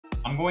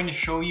I'm going to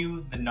show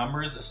you the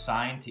numbers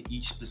assigned to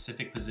each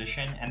specific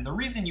position, and the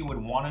reason you would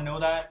want to know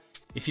that.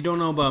 If you don't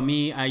know about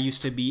me, I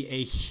used to be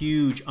a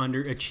huge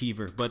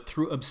underachiever, but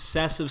through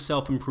obsessive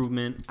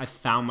self-improvement, I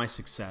found my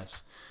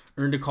success.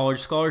 Earned a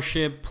college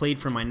scholarship, played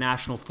for my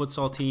national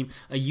futsal team,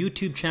 a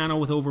YouTube channel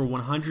with over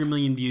 100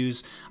 million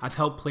views. I've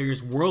helped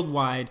players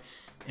worldwide,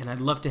 and I'd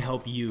love to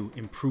help you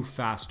improve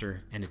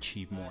faster and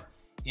achieve more.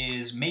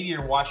 Is maybe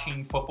you're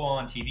watching football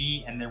on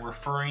TV and they're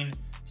referring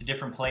to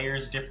different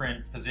players,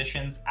 different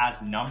positions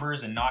as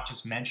numbers and not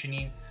just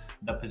mentioning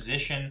the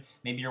position.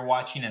 Maybe you're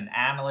watching an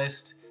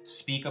analyst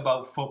speak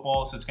about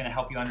football, so it's going to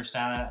help you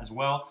understand that as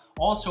well.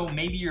 Also,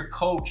 maybe your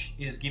coach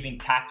is giving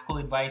tactical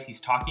advice.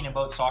 He's talking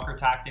about soccer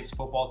tactics,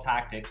 football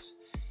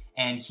tactics,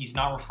 and he's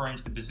not referring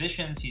to the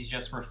positions. He's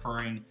just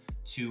referring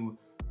to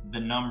the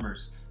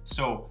numbers.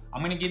 So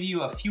I'm going to give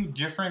you a few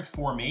different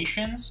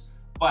formations,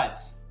 but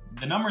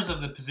the numbers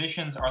of the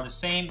positions are the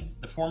same.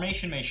 The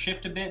formation may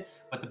shift a bit,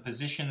 but the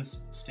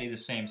positions stay the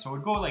same. So it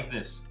would go like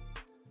this.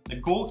 The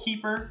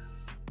goalkeeper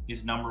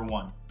is number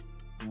 1.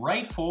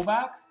 Right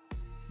fullback,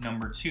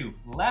 number 2.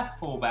 Left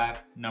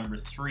fullback, number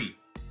 3.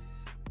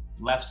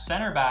 Left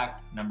center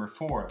back, number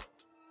 4.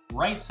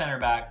 Right center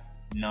back,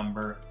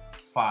 number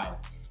 5.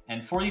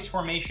 And for these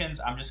formations,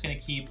 I'm just going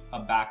to keep a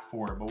back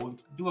 4, but we'll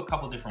do a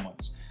couple different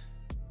ones.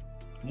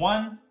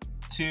 1,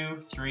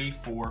 2, 3,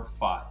 4,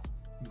 5.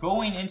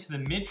 Going into the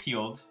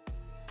midfield,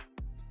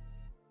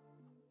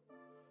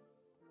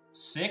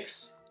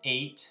 6,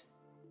 8,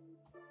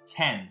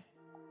 10.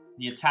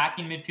 The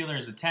attacking midfielder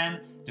is a 10.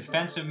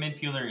 Defensive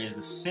midfielder is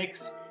a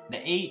 6.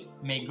 The 8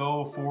 may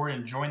go forward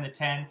and join the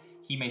 10.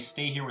 He may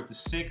stay here with the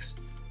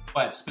 6.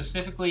 But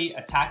specifically,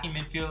 attacking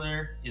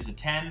midfielder is a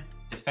 10.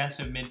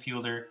 Defensive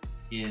midfielder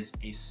is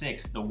a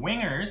 6. The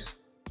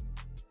wingers,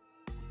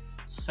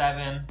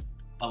 7,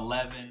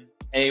 11.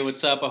 Hey,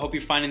 what's up? I hope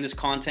you're finding this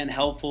content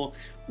helpful.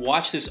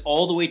 Watch this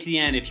all the way to the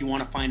end if you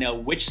want to find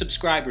out which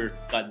subscriber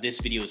got this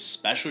video's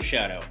special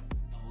shout out.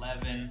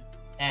 11,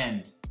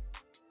 and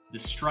the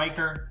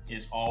striker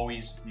is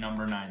always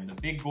number 9. The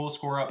big goal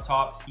scorer up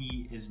top,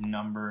 he is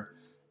number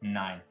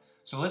 9.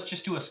 So let's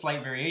just do a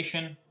slight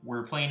variation.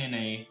 We're playing in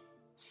a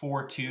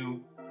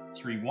 4-2-3-1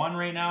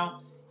 right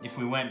now. If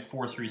we went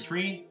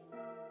 4-3-3,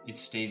 it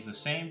stays the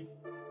same.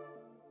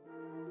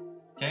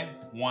 Okay,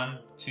 1,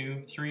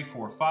 2, 3,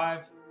 4,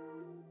 5,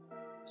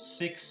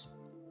 6,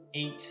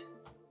 8,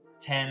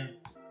 10,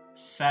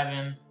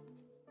 7,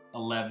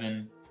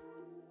 11,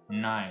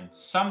 9.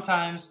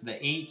 Sometimes the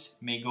 8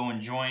 may go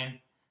and join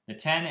the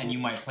 10, and you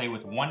might play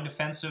with one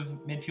defensive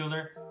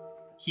midfielder.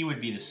 He would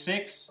be the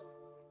 6.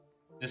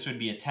 This would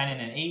be a 10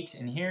 and an 8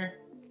 in here,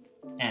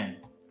 and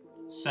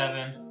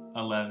 7,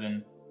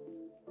 11,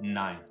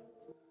 9.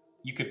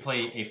 You could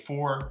play a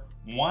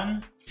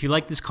 4-1. If you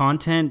like this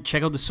content,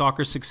 check out the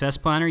Soccer Success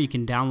Planner. You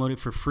can download it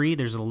for free.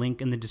 There's a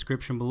link in the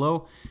description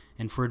below.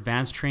 And for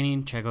advanced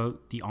training, check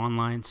out the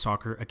Online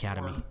Soccer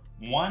Academy.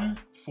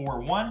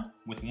 1-4-1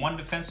 with one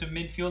defensive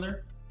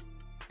midfielder,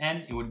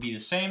 and it would be the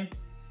same.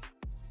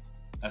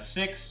 A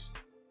 6,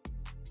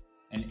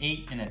 an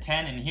 8, and a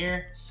 10 in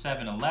here,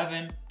 7,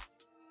 11,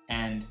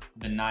 and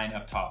the 9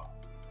 up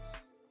top.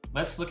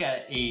 Let's look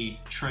at a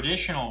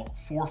traditional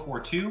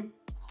 4-4-2.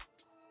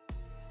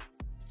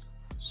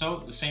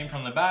 So the same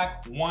from the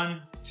back,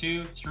 1,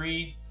 2,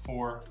 3,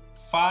 4,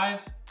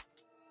 5.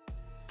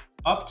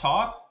 Up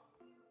top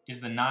is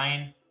the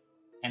 9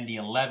 and the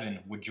 11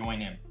 would join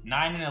him.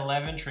 9 and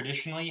 11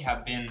 traditionally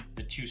have been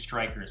the 2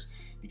 strikers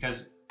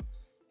because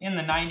in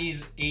the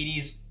 90s,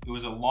 80s, it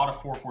was a lot of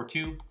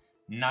 4-4-2.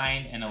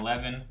 9 and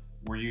 11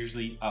 were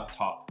usually up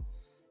top.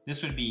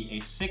 This would be a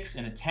 6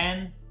 and a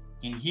 10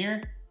 in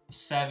here,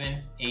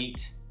 7,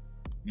 8,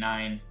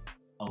 9,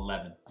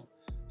 11.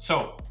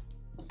 So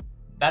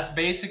that's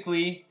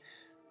basically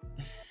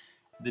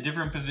the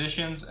different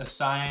positions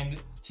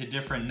assigned to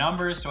different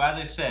numbers. So as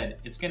I said,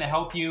 it's gonna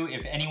help you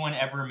if anyone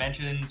ever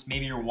mentions,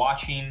 maybe you're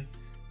watching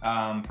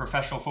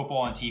professional football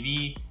on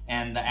TV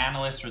and the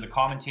analyst or the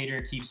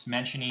commentator keeps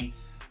mentioning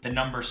the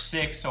number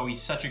 6, oh,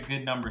 he's such a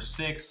good number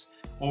 6,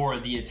 or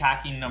the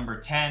attacking number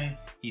 10,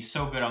 he's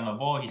so good on the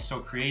ball, he's so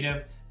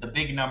creative. The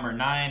big number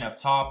 9 up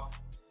top.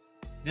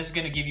 This is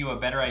gonna give you a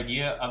better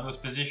idea of those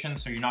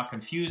positions so you're not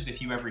confused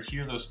if you ever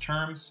hear those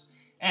terms.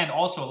 And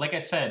also, like I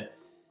said,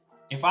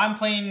 if I'm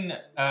playing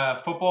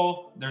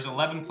football, there's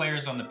 11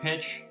 players on the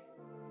pitch,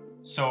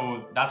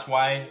 so that's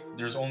why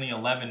there's only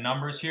 11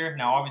 numbers here.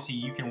 Now, obviously,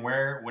 you can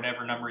wear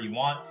whatever number you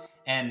want,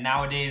 and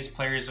nowadays,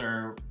 players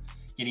are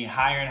getting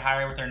higher and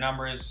higher with their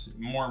numbers,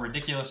 more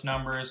ridiculous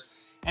numbers,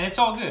 and it's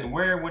all good.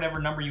 Wear whatever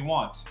number you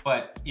want,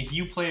 but if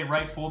you play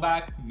right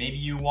fullback, maybe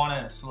you want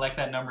to select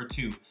that number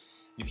 2.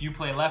 If you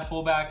play left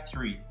fullback,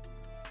 3.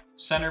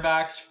 Center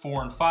backs,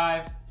 4 and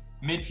 5.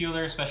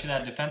 Midfielder, especially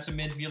that defensive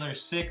midfielder,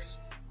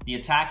 6. The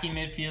attacking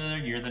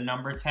midfielder, you're the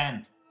number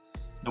 10.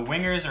 The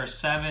wingers are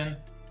 7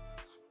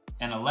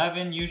 and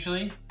 11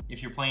 usually,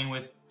 if you're playing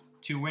with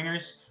 2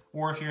 wingers,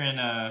 or if you're in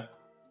that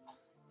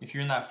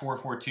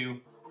 4-4-2,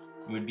 it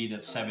would be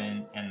that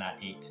 7 and that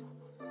 8.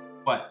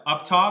 But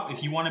up top,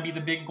 if you want to be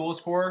the big goal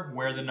scorer,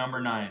 wear the number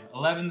 9.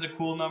 11's a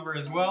cool number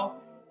as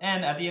well.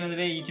 And at the end of the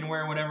day, you can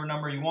wear whatever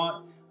number you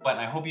want. But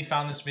I hope you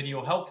found this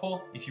video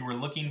helpful. If you were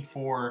looking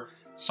for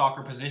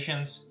soccer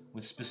positions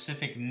with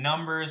specific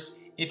numbers,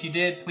 if you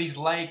did, please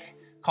like,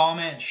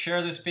 comment,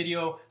 share this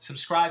video,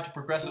 subscribe to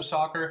Progressive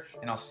Soccer,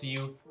 and I'll see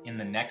you in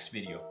the next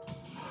video.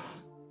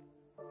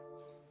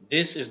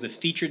 This is the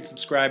featured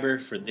subscriber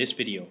for this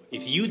video.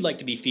 If you'd like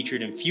to be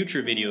featured in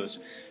future videos,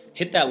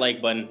 hit that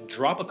like button,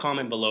 drop a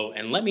comment below,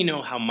 and let me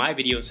know how my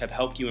videos have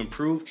helped you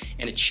improve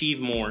and achieve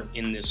more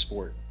in this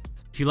sport.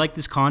 If you like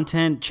this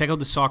content, check out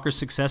the Soccer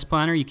Success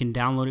Planner. You can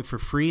download it for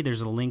free.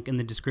 There's a link in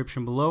the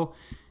description below.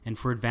 And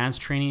for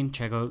advanced training,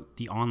 check out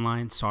the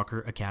Online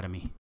Soccer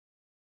Academy.